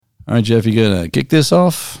All right, Jeff, you going to kick this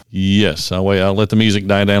off? Yes. I'll let the music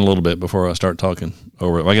die down a little bit before I start talking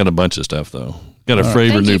over it. I got a bunch of stuff, though. Got a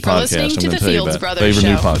favorite new podcast I'm going to tell you about. Favorite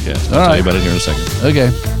new podcast. I'll tell you about it here in a second. Okay.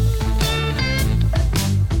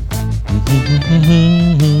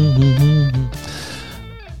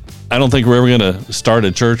 I don't think we're ever going to start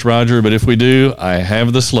a church, Roger, but if we do, I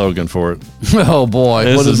have the slogan for it. Oh, boy.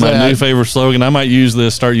 This is my new favorite slogan. I might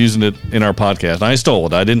start using it in our podcast. I stole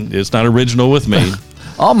it. It's not original with me.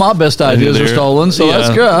 All my best ideas are stolen, so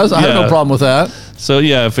that's good. I have no problem with that. So,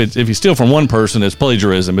 yeah, if you steal from one person, it's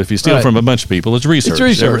plagiarism. If you steal from a bunch of people, it's research. It's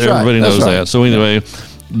research, Everybody knows that. So, anyway,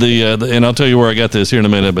 and I'll tell you where I got this here in a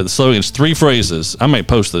minute, but the slogan is 3 phrases. I might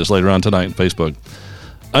post this later on tonight on Facebook.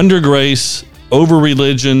 Under grace, over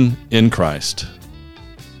religion, in Christ.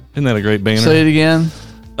 Isn't that a great banner? Say it again.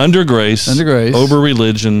 Under grace, over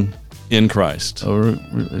religion, in Christ. Over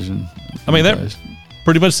religion. I mean, that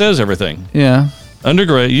pretty much says everything. Yeah. Under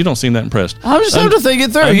grace, you don't seem that impressed. I'm just having to think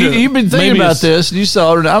it through. You've been thinking about this. You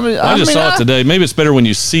saw it. I just saw it today. Maybe it's better when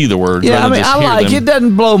you see the words. Yeah, rather than just hear them. It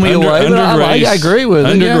doesn't blow me away. I agree with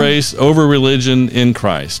it. Under grace, over religion, in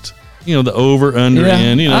Christ. You know, the over, under,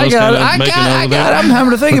 in. You know, I got it. I'm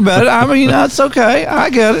having to think about it. I mean, that's okay.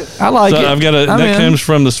 I get it. I like it. I've got that comes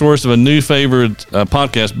from the source of a new favorite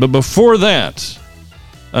podcast. But before that,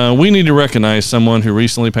 we need to recognize someone who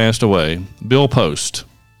recently passed away, Bill Post.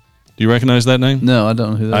 Do you recognize that name? No, I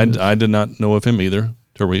don't know who that is. I did not know of him either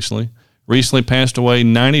till recently. Recently passed away,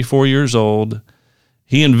 94 years old.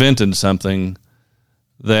 He invented something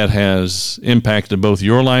that has impacted both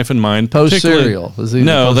your life and mine. Post cereal.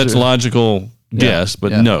 No, that's a logical guess,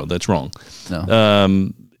 but no, that's wrong.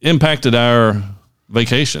 No. Impacted our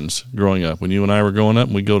vacations growing up. When you and I were growing up,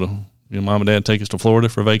 we'd go to, mom and dad take us to Florida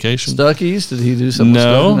for vacation. Stuckey's? Did he do something?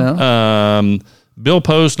 No. Bill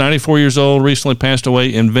Post, 94 years old, recently passed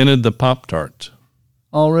away, invented the Pop-Tart.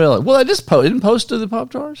 Oh, really? Well, I just didn't post to the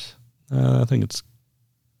Pop-Tarts? I think it's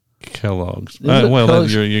Kellogg's. Anyway,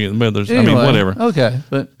 whatever. Okay.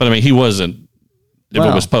 But I mean, he wasn't, if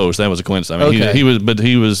it was Post, that was a coincidence. I mean,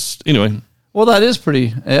 he was, anyway. Well, that is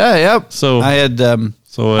pretty, yeah. So I had,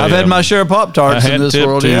 I've had my share of Pop-Tarts in this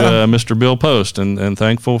world. To Mr. Bill Post and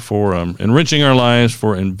thankful for enriching our lives,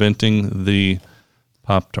 for inventing the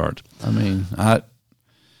Pop-Tart. I mean,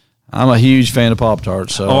 I'm a huge fan of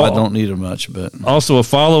Pop-Tarts, so I don't need them much. But also a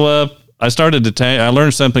follow-up, I started to I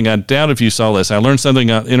learned something. I doubt if you saw this. I learned something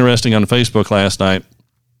interesting on Facebook last night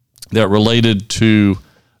that related to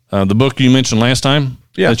the book you mentioned last time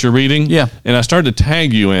that you're reading. Yeah. And I started to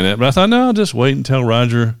tag you in it, but I thought, no, I'll just wait and tell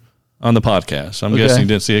Roger on the podcast. I'm guessing you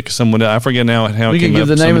didn't see it because someone, I forget now how it came up. You can give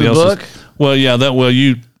the name of the book? Well, yeah,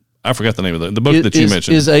 I forgot the name of the book that you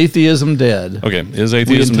mentioned. Is Atheism Dead? Okay, Is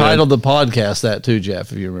Atheism Dead? We entitled the podcast that too,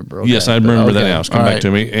 Jeff, if you remember. Okay. Yes, I remember that now. It's come back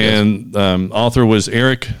to me. And author was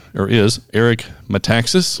Eric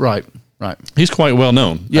Metaxas. Right. He's quite well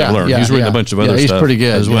known, I've learned. He's written a bunch of other stuff. He's pretty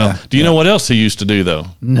good as well. Do you know what else he used to do, though?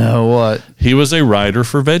 No, what? He was a writer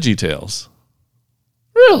for VeggieTales.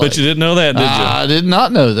 Really? But you didn't know that, did you? I did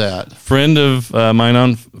not know that. Friend of mine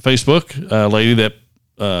on Facebook, a lady that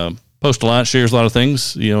posts a lot, shares a lot of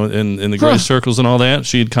things, in the grace circles and all that.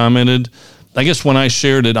 She had commented, I guess when I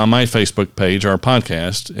shared it on my Facebook page, our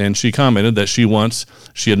podcast, and she commented that she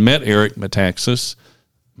had met Eric Metaxas.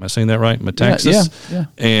 Am I saying that right? Metaxas? Yeah.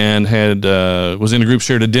 And was in a group,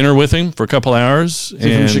 shared a dinner with him for a couple hours. Is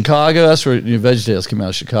he from Chicago? That's where VeggieTales came out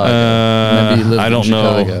of Chicago. I don't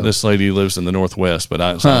know. This lady lives in the Northwest, but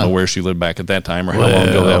I don't know where she lived back at that time or how long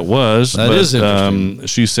ago that was. That is interesting.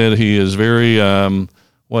 She said he is very...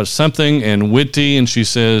 something and witty, and she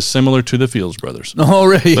says similar to the Fields brothers. Oh,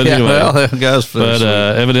 really? But anyway,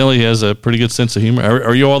 evidently he has a pretty good sense of humor.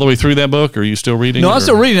 Are you all the way through that book? Or are you still reading? No, I'm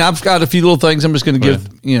still reading. I've got a few little things I'm just going to give.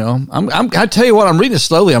 I tell you what, I'm reading it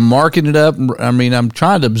slowly. I'm marking it up. I mean, I'm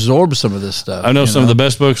trying to absorb some of this stuff. I know some of the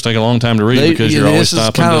best books take a long time to read because you're always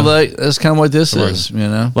stopping. That's kind of what this is.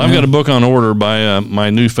 Well, I've got a book on order by my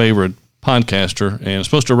new favorite podcaster, and it's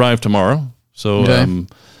supposed to arrive tomorrow. So.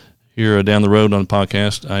 Here down the road on the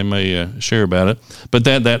podcast, I may share about it. But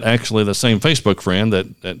that actually the same Facebook friend that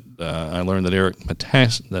I learned that Eric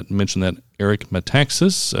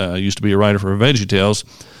Metaxas used to be a writer for VeggieTales,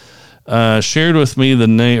 shared with me the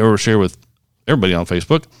name, or share with everybody on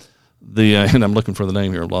Facebook, and I'm looking for the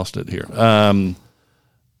name here, lost it here. An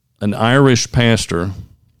Irish pastor.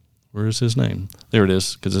 Where is his name? There it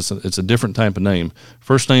is, because it's a different type of name.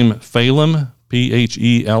 First name Phelim,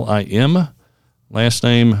 Phelim. Last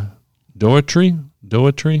name Doherty,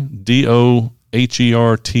 Doherty.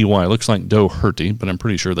 Looks like Doherty, but I'm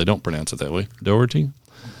pretty sure they don't pronounce it that way. Doherty.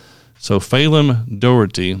 So Phelim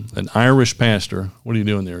Doherty, an Irish pastor. What are you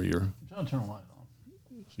doing there? I'm trying to turn the light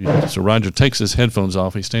on. So Roger takes his headphones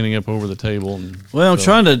off. He's standing up over the table. Well, I'm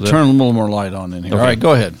trying to turn a little more light on in here. Okay. All right,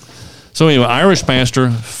 go ahead. So anyway, Irish pastor,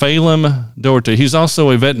 Phelim Doherty. He's also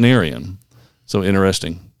a veterinarian. So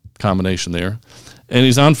interesting combination there. And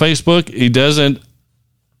he's on Facebook. He doesn't,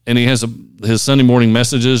 and he has his Sunday morning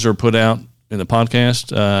messages are put out in the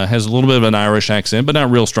podcast. Has a little bit of an Irish accent, but not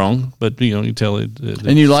real strong. But, you tell it.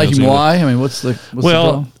 And you like him? Why? I mean, what's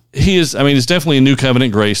the he is, he's definitely a New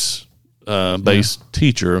Covenant Grace based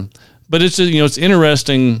teacher. But it's just, it's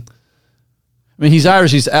interesting. I mean, he's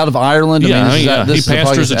Irish. He's out of Ireland. He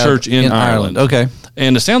pastors a church in Ireland. Okay.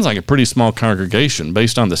 And it sounds like a pretty small congregation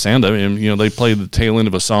based on the sound of it. They play the tail end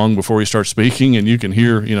of a song before he starts speaking, and you can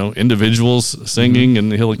hear, individuals singing,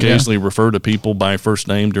 and he'll occasionally refer to people by first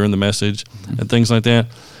name during the message and things like that.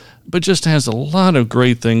 But just has a lot of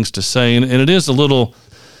great things to say. And it is a little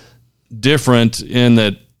different in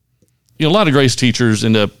that, a lot of grace teachers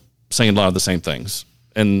end up saying a lot of the same things.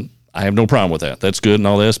 And I have no problem with that. That's good and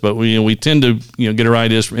all this, but we tend to get our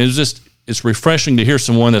ideas. It's refreshing to hear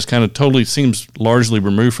someone that's kind of totally seems largely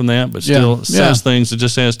removed from that, but still says things. It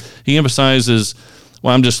just says he emphasizes.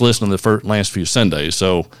 Well, I'm just listening to the last few Sundays,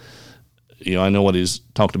 so I know what he's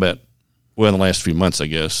talked about. Well, in the last few months, I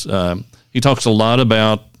guess he talks a lot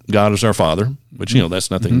about God as our Father, which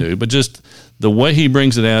that's nothing new, but just the way he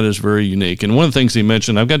brings it out is very unique. And one of the things he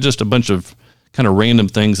mentioned, I've got just a bunch of kind of random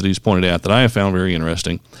things that he's pointed out that I have found very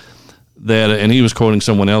interesting. And he was quoting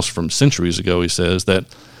someone else from centuries ago. He says that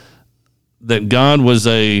God was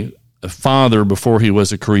a father before he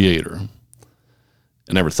was a creator.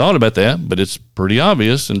 I never thought about that, but it's pretty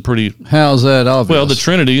obvious and pretty. How's that obvious? Well, the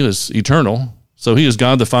Trinity is eternal, so he is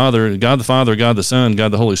God the Father, God the Son, God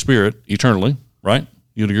the Holy Spirit eternally. Right?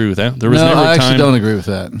 You'd agree with that? I actually don't agree with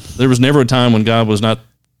that. There was never a time when God was not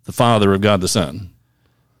the Father of God the Son.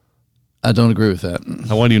 I don't agree with that.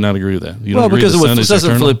 Why do you not agree with that? You don't agree because it says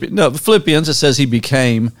in Philippians, it says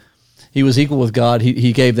he was equal with God.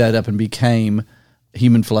 He gave that up and became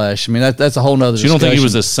human flesh. I mean, that's a whole nother discussion. You don't think he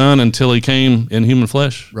was a son until he came in human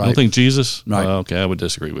flesh? Right. You don't think Jesus? Right. Okay, I would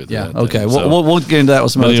disagree with that. Okay. We'll get into that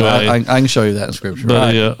with some other time. I can show you that in Scripture.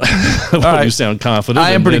 But you sound confident.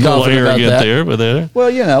 I am pretty confident about that. There.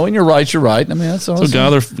 Well, when you're right, you're right. I mean, that's awesome.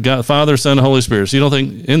 So God, Father, Son, and Holy Spirit. So you don't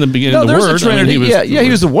think in the beginning the Word? Trinity. He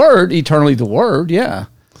was the Word, eternally the Word. Yeah.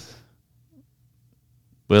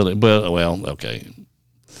 Well, okay.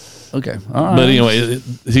 Okay. All right. But anyway,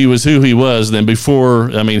 he was who he was then before.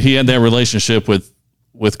 He had that relationship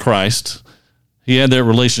with Christ. He had that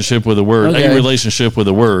relationship with the Word, a relationship with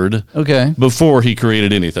the Word. Okay. Before he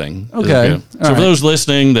created anything. Okay. So for those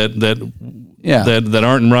listening that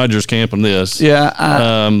aren't in Roger's camp on this.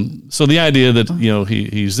 Yeah. So the idea that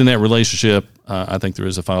he's in that relationship, I think there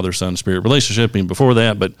is a Father, Son, Spirit relationship. Before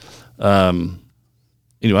that, but.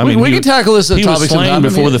 We can tackle this. He was slain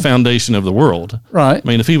before the foundation of the world. Right.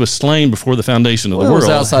 If he was slain before the foundation of the world,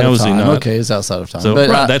 how is he not? Okay, it's outside of time. So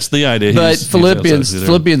that's the idea. But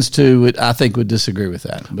Philippians 2, I think, would disagree with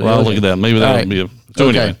that. But look at that. Maybe that would be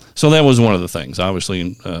anyway. So that was one of the things,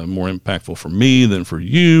 obviously more impactful for me than for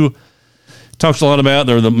you. Talks a lot about,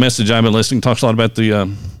 or the message I've been listening, talks a lot about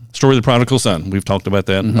the story of the prodigal son. We've talked about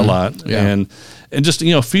that a lot. Yeah. And just,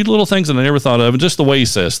 a few little things that I never thought of, and just the way he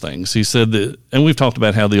says things. He said that, and we've talked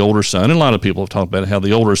about how the older son, and a lot of people have talked about how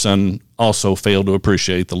the older son also failed to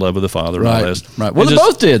appreciate the love of the father. Right, and all this. Right. Well, they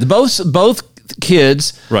both did. Both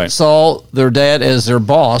kids saw their dad as their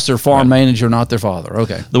boss, their farm manager, not their father.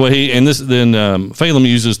 Okay. The way Phelim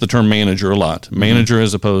uses the term manager a lot, manager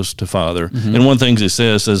as opposed to father. And one thing he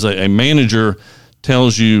says is a manager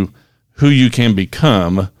tells you who you can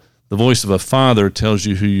become. The voice of a father tells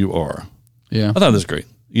you who you are. Yeah, I thought that was great.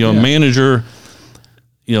 Manager,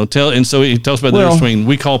 and so he tells about the difference between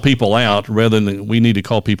we call people out rather than we need to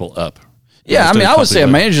call people up. Yeah, I would say a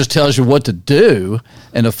manager just tells you what to do,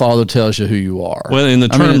 and a father tells you who you are. Well, in the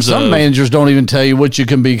terms some of managers don't even tell you what you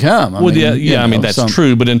can become. That's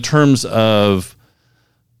true. But in terms of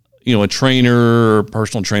a trainer or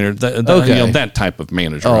personal trainer, that type of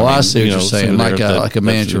manager. I see what you're saying, like a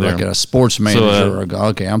manager, like a sports manager.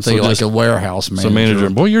 I'm thinking like a warehouse manager. So manager,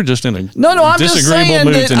 boy, you're just in a I'm just saying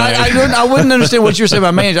mood tonight. I wouldn't understand what you're saying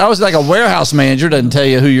about manager. I was like a warehouse manager doesn't tell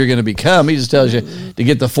you who you're going to become. He just tells you to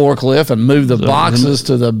get the forklift and move the boxes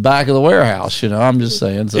to the back of the warehouse. I'm just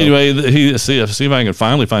saying. So. Anyway, see if I can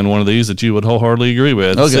finally find one of these that you would wholeheartedly agree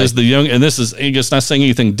with. It says the young, and this is it's not saying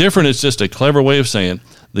anything different. It's just a clever way of saying it.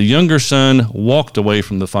 The younger son walked away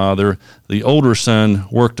from the father. The older son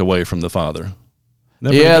worked away from the father.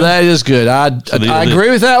 Yeah, that is good. I agree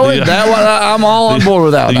with that one. That one, I'm all on board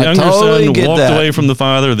with that one. The younger son walked away from the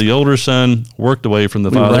father. The older son worked away from the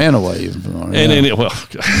father. Ran away. From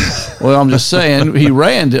Well, I'm just saying, he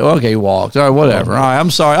ran. He walked. All right, whatever. All right, I'm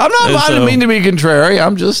sorry. I didn't mean to be contrary.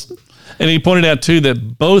 I'm just... And he pointed out, too,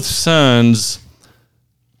 that both sons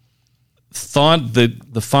thought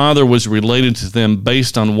that the father was related to them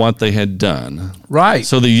based on what they had done. Right.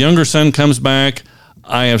 So the younger son comes back,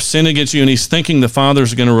 I have sinned against you, and he's thinking the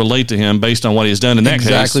father's going to relate to him based on what he's done. In that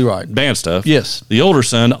exactly case, right. Bad stuff. Yes. The older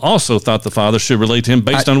son also thought the father should relate to him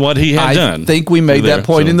based on what he had done. I think we made that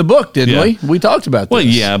point in the book, didn't we? We talked about this. Well,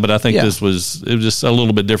 yeah, but I think it was just a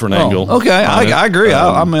little bit different angle. Okay, I agree.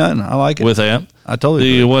 I like it. With that. I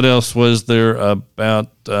totally agree. What else was there about...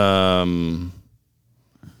 And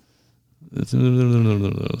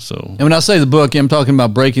when I say the book, I'm talking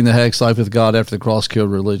about Breaking the Hex, Life with God After the Cross Killed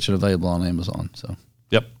Religion, available on Amazon. So,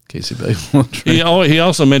 yep. Casey He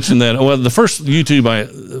also mentioned that the first YouTube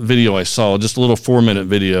video I saw, just a little 4-minute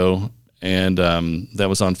video, and that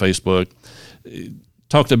was on Facebook,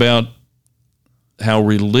 talked about how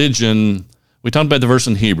religion. We talked about the verse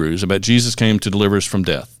in Hebrews about Jesus came to deliver us from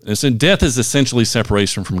death. And so death is essentially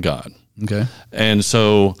separation from God. Okay. And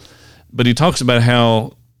so, but he talks about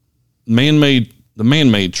how the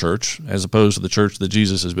man-made church, as opposed to the church that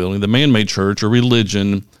Jesus is building, the man-made church or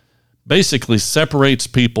religion basically separates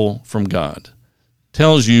people from God,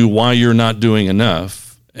 tells you why you're not doing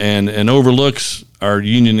enough, and overlooks our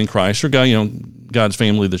union in Christ, or God, God's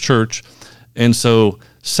family, the church, and so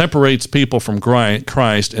separates people from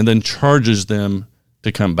Christ and then charges them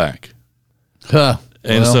to come back.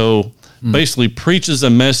 So basically preaches a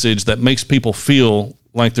message that makes people feel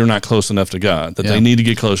like they're not close enough to God, that they need to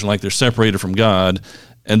get closer, like they're separated from God,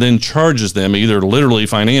 and then charges them either literally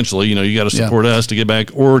financially, you got to support us to get back,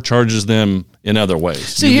 or charges them in other ways.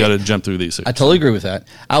 See, you've got to jump through these things. I totally agree with that.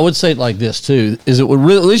 I would say it like this too, is that what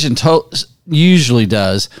religion usually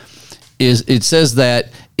does is it says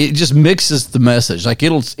that it just mixes the message. Like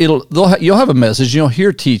you'll have a message, you'll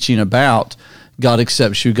hear teaching about God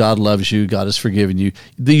accepts you, God loves you, God has forgiven you.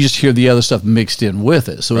 You just hear the other stuff mixed in with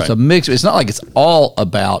it. So it's a mix. It's not like it's all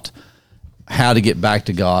about how to get back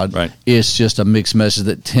to God. Right. It's just a mixed message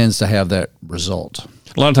that tends to have that result.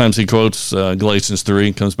 A lot of times he quotes Galatians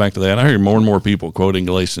 3, comes back to that. I hear more and more people quoting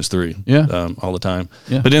Galatians 3 all the time.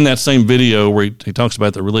 Yeah. But in that same video where he talks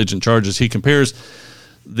about the religion charges, he compares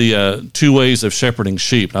the 2 ways of shepherding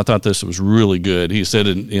sheep. And I thought this was really good. He said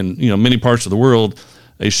in many parts of the world,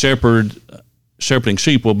 a shepherding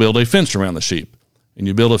sheep will build a fence around the sheep, and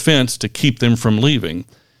you build a fence to keep them from leaving.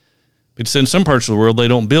 But he said in some parts of the world, they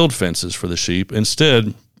don't build fences for the sheep.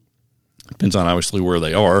 Instead, depends on obviously where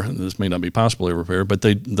they are. This may not be possible everywhere, but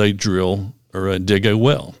they drill or dig a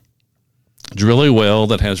well. Drill a well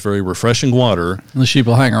that has very refreshing water. And the sheep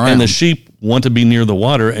will hang around. And the sheep want to be near the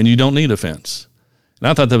water, and you don't need a fence. And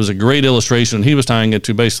I thought that was a great illustration. He was tying it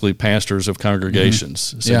to basically pastors of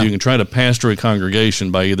congregations. So you can try to pastor a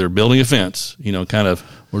congregation by either building a fence, kind of,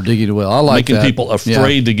 or digging a well. I like making people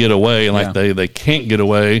afraid to get away, like they can't get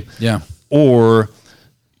away. Yeah. Or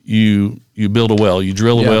you build a well, you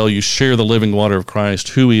drill a well, you share the living water of Christ,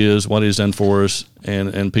 who He is, what He's done for us,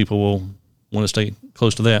 and people will want to stay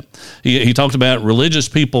close to that. He talked about religious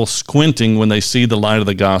people squinting when they see the light of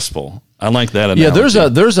the gospel. I like that analogy. Yeah,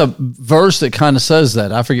 there's a verse that kind of says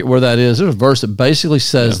that. I forget where that is. There's a verse that basically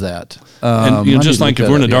says that. And just like if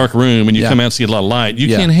we're in a dark room and you come out and see a lot of light,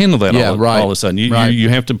 you can't handle that all of a sudden. You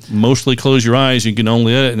have to mostly close your eyes. You can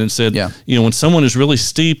only edit. And it said, when someone is really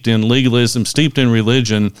steeped in legalism, steeped in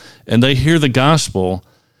religion, and they hear the gospel,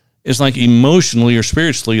 it's like emotionally or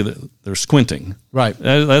spiritually they're squinting. Right.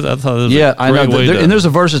 I thought that was I know. And there's a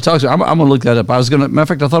verse that talks about, I'm going to look that up. Matter of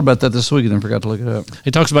fact, I thought about that this week and then forgot to look it up.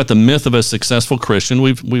 It talks about the myth of a successful Christian.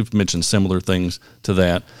 We've mentioned similar things to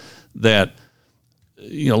that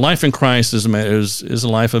life in Christ is a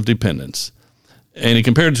life of dependence. And he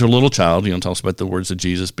compared it to a little child, talks about the words of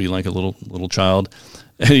Jesus, be like a little child.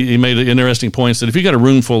 And he made an interesting point, said if you got a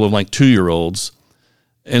room full of like 2-year-olds,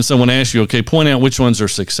 and someone asks you, okay, point out which ones are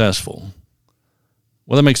successful.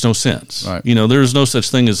 Well, that makes no sense. Right. There's no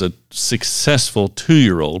such thing as a successful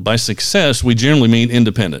 2-year-old. By success, we generally mean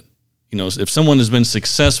independent. If someone has been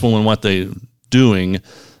successful in what they're doing,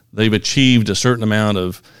 they've achieved a certain amount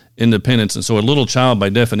of independence. And so a little child, by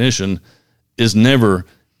definition, is never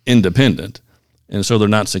independent. And so they're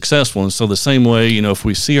not successful. And so the same way, if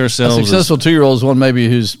we see ourselves... A successful 2-year-old is one maybe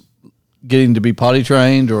who's getting to be potty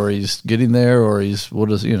trained, or he's getting there, or he's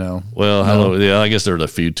Well, hello. Yeah, I guess there are a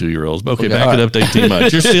few 2-year-olds. But okay, back all it up to 18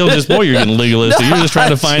 months. You're still just, boy, you're getting legalistic. You're just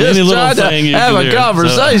trying to find any little thing you have can a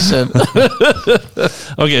conversation.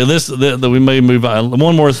 Okay, we may move on.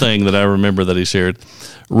 One more thing that I remember that he shared.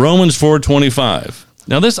 Romans 4:25.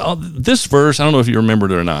 Now, this verse, I don't know if you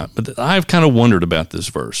remembered it or not, but I've kind of wondered about this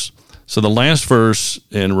verse. So the last verse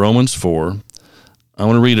in Romans 4, I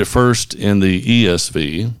want to read it first in the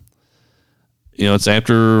ESV. It's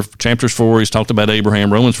after chapters 4, he's talked about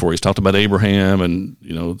Abraham. Romans 4, he's talked about Abraham and,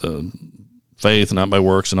 the faith not by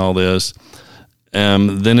works and all this.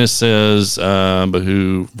 Then it says,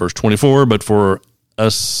 verse 24, but for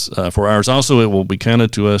us, for ours also it will be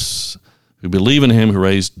counted to us who believe in him who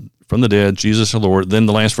raised from the dead, Jesus our Lord. Then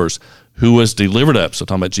the last verse, who was delivered up, so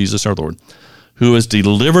talking about Jesus our Lord, who was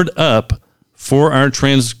delivered up for our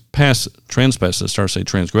trespasses, start to say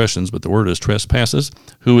transgressions, but the word is trespasses,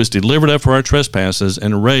 who is delivered up for our trespasses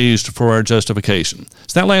and raised for our justification.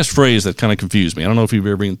 It's that last phrase that kind of confused me. I don't know if you've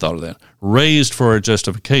ever even thought of that. Raised for our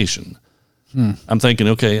justification. I'm thinking,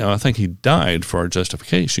 okay, I think he died for our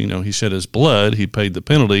justification. He shed his blood, he paid the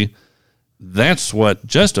penalty. That's what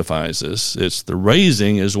justifies us. It's the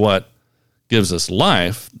raising is what gives us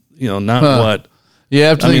life, not what. Yeah, I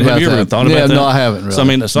have to think about have you ever that. thought about that? No, I haven't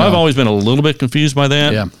really. So I've always been a little bit confused by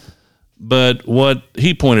that. Yeah. But what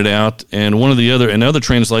he pointed out, and other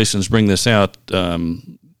translations bring this out.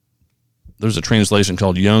 There's a translation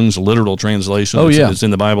called Young's Literal Translation. Oh, yeah. It's in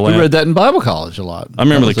the Bible app. We read that in Bible college a lot. I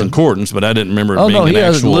remember the concordance, but I didn't remember it being an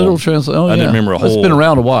actual literal translation. I didn't remember a whole It's been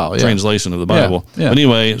around a while. Yeah. translation of the Bible. Yeah. But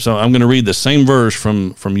anyway, so I'm going to read the same verse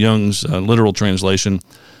from Young's Literal Translation.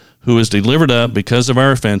 Who is delivered up because of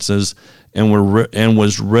our offenses and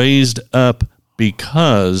was raised up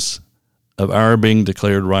because of our being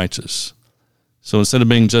declared righteous. So instead of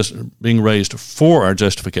being raised for our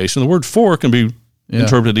justification, the word "for" can be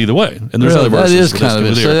interpreted either way. And there's other verses. That is kind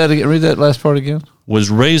of it. Say that again. Read that last part again.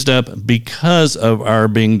 Was raised up because of our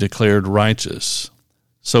being declared righteous.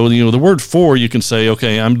 So the word "for" you can say,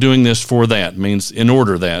 okay, I'm doing this for that, means in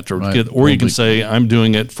order that, or you can say I'm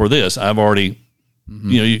doing it for this. I've already.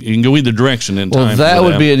 You can go either direction in time. Well, that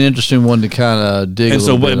would be an interesting one to kind of dig. And a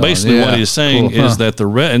little bit basically, on. what he's saying is that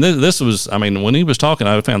and this was, when he was talking,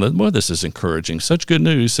 I found that, boy, this is encouraging. Such good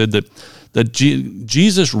news. He said that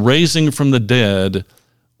Jesus raising from the dead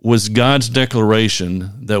was God's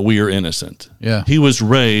declaration that we are innocent. Yeah, he was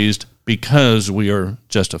raised because we are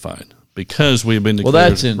justified. Because we have been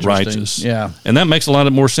declared righteous. Yeah. And that makes a lot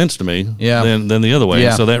more sense to me than the other way.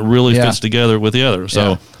 Yeah. So that really fits together with the other.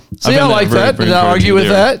 So. See, I like that. Did I argue with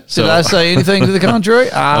that? Did I say anything to the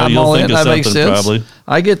contrary? I'm all in. That makes sense. Probably.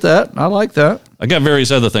 I get that. I like that. I got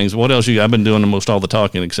various other things. What else I've been doing almost all the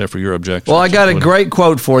talking except for your objections. Well, I got a great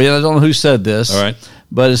quote for you. I don't know who said this. All right.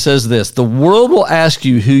 But it says this: the world will ask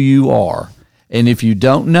you who you are, and if you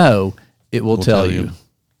don't know, it will tell you. Have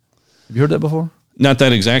you heard that before? Not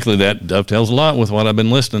that exactly. That dovetails a lot with what I've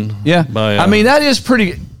been listening. Yeah. That is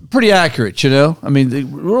pretty accurate, the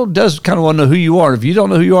world does kind of want to know who you are. If you don't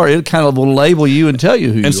know who you are, it kind of will label you and tell you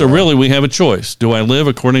who you are. And so really we have a choice. Do I live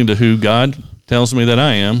according to who God tells me that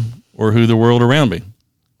I am or who the world around me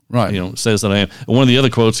says that I am? And one of the other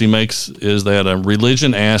quotes he makes is that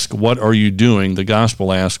religion asks, what are you doing? The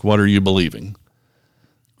gospel asks, what are you believing?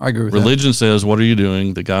 I agree with Religion says, what are you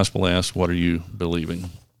doing? The gospel asks, what are you believing?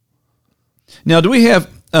 Now, do we have...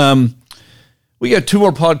 we got 2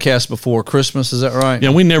 more podcasts before Christmas. Is that right? Yeah,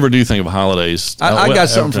 we never do think of holidays. I got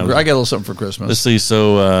something. I got a little something for Christmas. Let's see.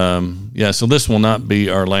 So, so this will not be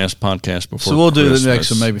our last podcast before. So we'll Christmas. do the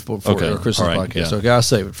next one maybe before our Christmas podcast. Okay, I'll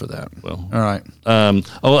save it for that. Well, all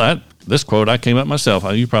right. This quote I came up myself.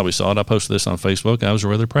 You probably saw it. I posted this on Facebook. I was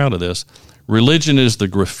rather proud of this. Religion is the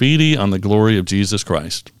graffiti on the glory of Jesus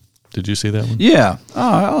Christ. Did you see that one? Yeah.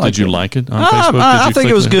 Did you like it on Facebook? I think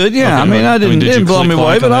it was good. Yeah. Okay. I didn't blow me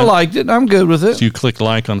away, but I liked it. I'm good with it. So you clicked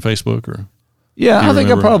like on Facebook or? Yeah, I think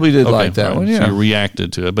I probably did like that one. Yeah. So you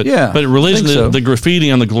reacted to it. But but religion, the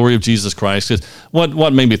graffiti on the glory of Jesus Christ, is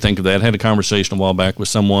what made me think of that? I had a conversation a while back with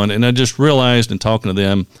someone, and I just realized in talking to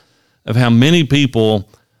them of how many people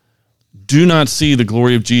do not see the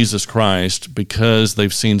glory of Jesus Christ because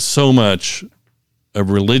they've seen so much of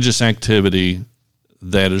religious activity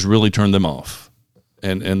that has really turned them off.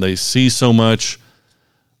 And they see so much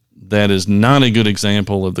that is not a good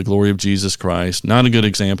example of the glory of Jesus Christ, not a good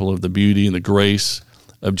example of the beauty and the grace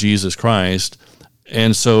of Jesus Christ.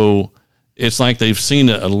 And so it's like they've seen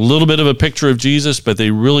a little bit of a picture of Jesus, but they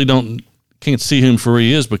really can't see him for who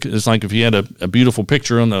he is, because it's like if you had a beautiful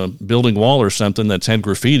picture on the building wall or something that's had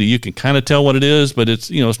graffiti, you can kind of tell what it is, but it's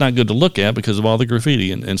not good to look at because of all the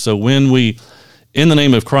graffiti. And so when we, in the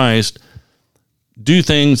name of Christ, do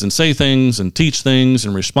things and say things and teach things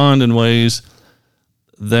and respond in ways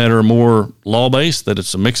that are more law-based, that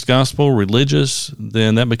it's a mixed gospel, religious,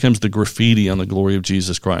 then that becomes the graffiti on the glory of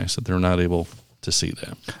Jesus Christ, that they're not able to see that.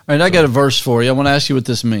 All right, I got a verse for you. I want to ask you what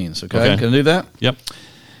this means, okay? Can I do that? Yep.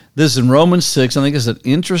 This is in Romans 6. I think it's an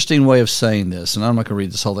interesting way of saying this, and I'm not going to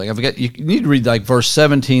read this whole thing. You need to read like verse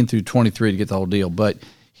 17 through 23 to get the whole deal, but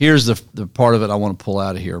here's the part of it I want to pull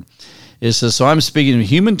out of here. It says, so I'm speaking in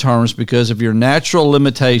human terms because of your natural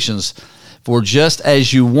limitations. For just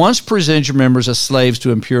as you once presented your members as slaves to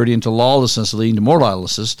impurity and to lawlessness, leading to more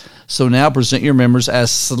lawlessness, so now present your members as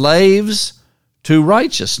slaves to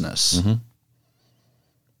righteousness. Mm-hmm.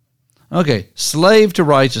 Okay, slave to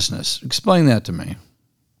righteousness. Explain that to me.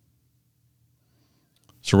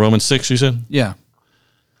 So Romans 6, you said? Yeah.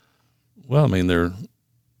 Well, I mean, they're...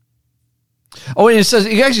 Oh, and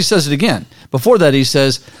he actually says it again. Before that, he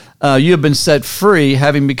says, you have been set free,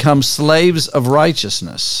 having become slaves of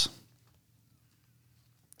righteousness.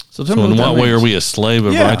 So in what way are we a slave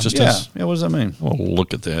of righteousness? Yeah, what does that mean? Well,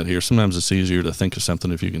 look at that here. Sometimes it's easier to think of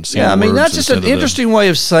something if you can see the words. That's just an interesting way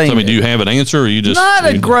of saying it. So, do you have an answer, or you just...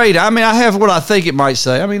 Not great. I have what I think it might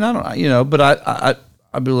say. I don't, but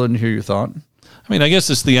I'd be willing to hear your thought. I guess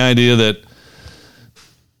it's the idea that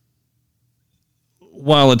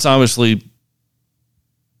while it's obviously,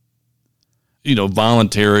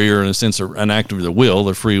 voluntary or in a sense an act of the will,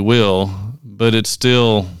 the free will, but it's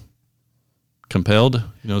still compelled.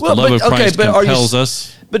 The love of Christ compels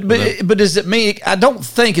us. But does it mean, I don't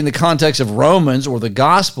think in the context of Romans or the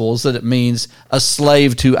Gospels that it means a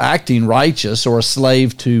slave to acting righteous or a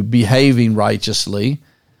slave to behaving righteously.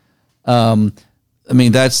 That's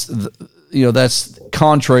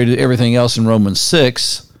contrary to everything else in Romans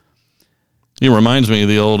 6. It reminds me of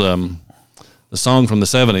the old the song from the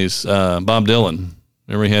 70s, Bob Dylan.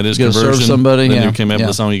 Remember he had his conversion? Serve somebody. Then he came up with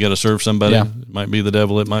the song, you got to serve somebody. Yeah. It might be the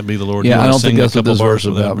devil, it might be the Lord. Yeah, I don't think that's what this verse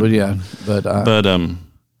is about, but yeah. But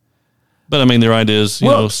their idea is,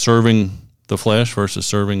 serving the flesh versus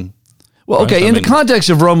serving... Well, okay, in the context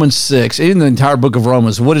of Romans 6, in the entire book of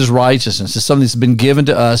Romans, what is righteousness? It's something that's been given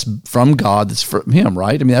to us from God, that's from him,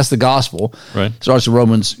 right? That's the gospel. Right. It starts in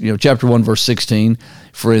Romans, chapter 1, verse 16.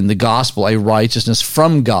 For in the gospel, a righteousness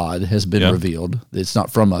from God has been revealed. It's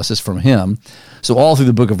not from us, it's from him. So all through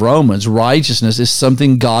the book of Romans, righteousness is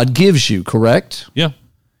something God gives you, correct? Yeah.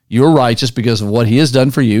 You're righteous because of what he has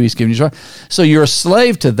done for you. He's given you right. So you're a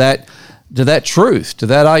slave to that truth, to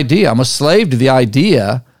that idea. I'm a slave to the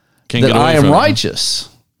idea that I am righteous.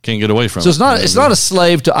 Can't get away from it. So it's not a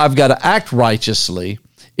slave to I've got to act righteously.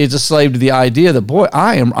 It's a slave to the idea that, boy,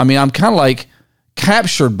 I'm kind of like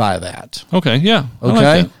captured by that. Okay, yeah.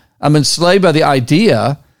 Okay? I'm enslaved by the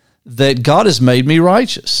idea that God has made me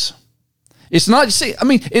righteous. It's not,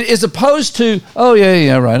 as opposed to, oh,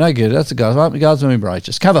 yeah, right, I get it. That's the gospel. God's made me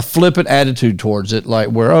righteous. Kind of a flippant attitude towards it, like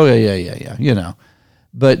where, oh, yeah.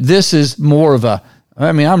 But this is more of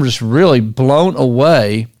I'm just really blown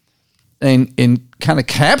away and kind of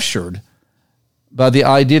captured by the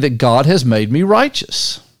idea that God has made me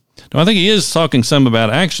righteous. No, I think he is talking some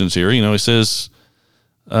about actions here. He says,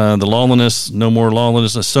 the lawlessness, no more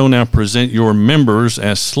lawlessness. So now present your members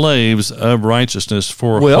as slaves of righteousness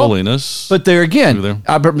for holiness. But there again,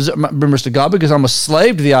 I present my members to God because I'm a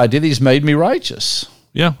slave to the idea that he's made me righteous.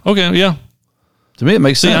 Yeah, okay, yeah. To me, it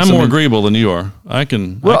makes sense. I'm more agreeable than you are. I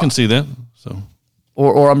can see that. So.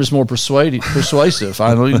 Or I'm just more persuasive.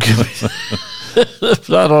 I don't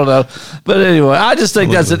know. But anyway, I just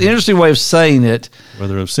think that's an interesting way of saying it.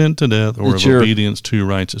 Whether of sin to death or of obedience to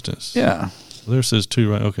righteousness. Yeah. Well, there says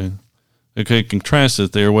to right. Okay, contrast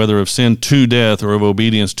it there, whether of sin to death or of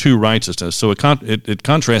obedience to righteousness. So it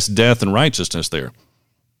contrasts death and righteousness there.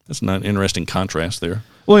 That's not an interesting contrast there.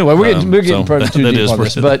 Well, anyway, we're getting pretty too deep on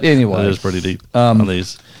this. But anyway. That is pretty deep on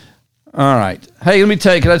these. All right. Hey,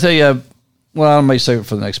 can I tell you... Well, I may save it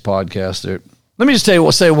for the next podcast. Let me just say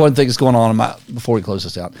one thing that's going on before we close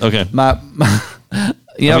this out. Okay. I've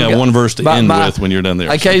got one verse to end with when you're done there.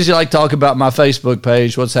 I occasionally like to talk about my Facebook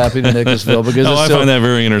page, what's happening in Nicholasville, because I find that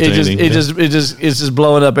very entertaining. It's just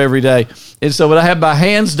blowing up every day. And so, but I have my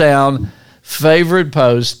hands down favorite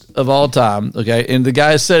post of all time. Okay, and the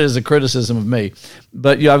guy said it as a criticism of me,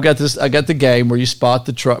 but I got the game where you spot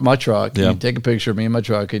my truck, and you take a picture of me and my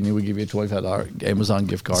truck, and you would give you a $25 Amazon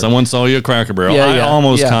gift card. Someone saw you at Cracker Barrel. I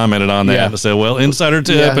almost commented on that and said, "Well, insider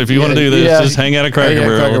tip: if you want to do this, just hang out at Cracker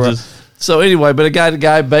Barrel." So anyway, but a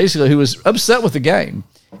guy basically who was upset with the game,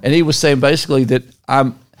 and he was saying basically that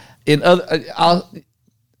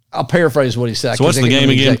I'll paraphrase what he said. So what's the game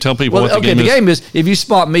again? Tell people what the game is. The game is, if you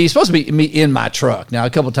spot me, it's supposed to be me in my truck. Now, a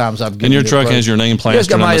couple of times I've given and your truck has your name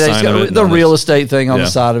plastered on the side of it. The real estate thing on the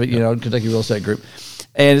side of it, Kentucky Real Estate Group.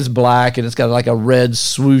 And it's black, and it's got like a red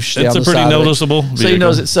swoosh down the side. It's a pretty noticeable vehicle. So he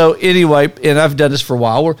knows it. So anyway, and I've done this for a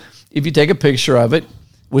while, where if you take a picture of it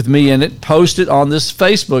with me in it, post it on this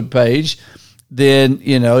Facebook page, then,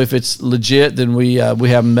 if it's legit, then we have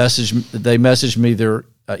a message. They message me their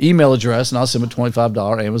email address, and I'll send them a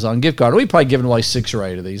 $25 Amazon gift card. We've probably given away 6 or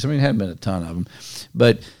 8 of these. I mean, it hadn't been a ton of them.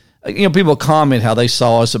 But, people comment how they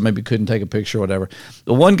saw us and maybe couldn't take a picture or whatever.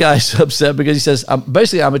 The one guy's upset because he says,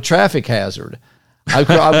 I'm a traffic hazard. I'm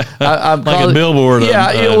like a billboard.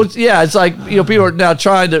 Yeah, it's like, people are now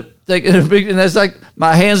trying to take it, and that's like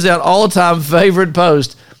my hands down all the time favorite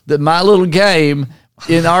post that my little game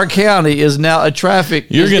in our county is now a traffic.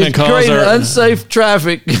 You're going to cause our unsafe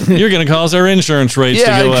traffic. You're going to cause our insurance rates to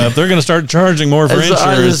go up. They're going to start charging more for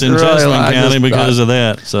insurance in Jessamine County because of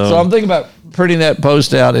that. So I'm thinking about printing that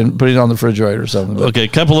post out and putting it on the refrigerator or something. Okay, a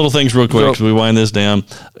couple little things real quick as we wind this down.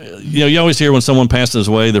 You always hear when someone passes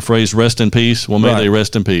away the phrase "rest in peace." Well, may they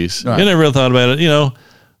rest in peace. Right. You never really thought about it.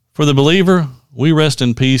 For the believer, we rest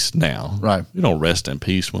in peace now. Right. We don't rest in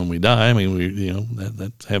peace when we die. I mean, we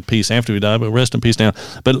that have peace after we die, but rest in peace now.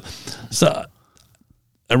 But so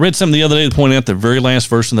I read something the other day that pointed out the very last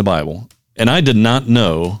verse in the Bible, and I did not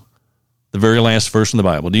know the very last verse in the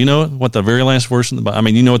Bible. Do you know what the very last verse in the Bible? I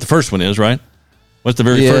mean, you know what the first one is, right? What's the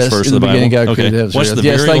very first verse of the Bible? Okay. What's the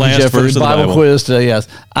very last verse of the Bible? Quiz today, yes.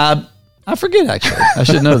 I forget, actually. I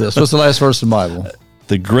should know this. What's the last verse of the Bible?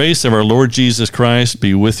 The grace of our Lord Jesus Christ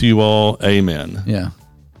be with you all. Amen. Yeah.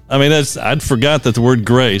 I mean, I'd forgot that the word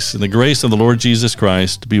grace and the grace of the Lord Jesus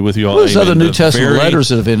Christ be with you all. There's other New Testament letters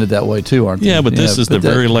that have ended that way too, aren't there? Yeah, but this is the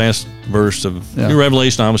very last verse of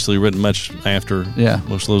Revelation, obviously written much after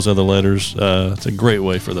most of those other letters. It's a great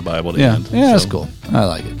way for the Bible to end. Yeah, that's cool. I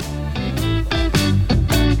like it.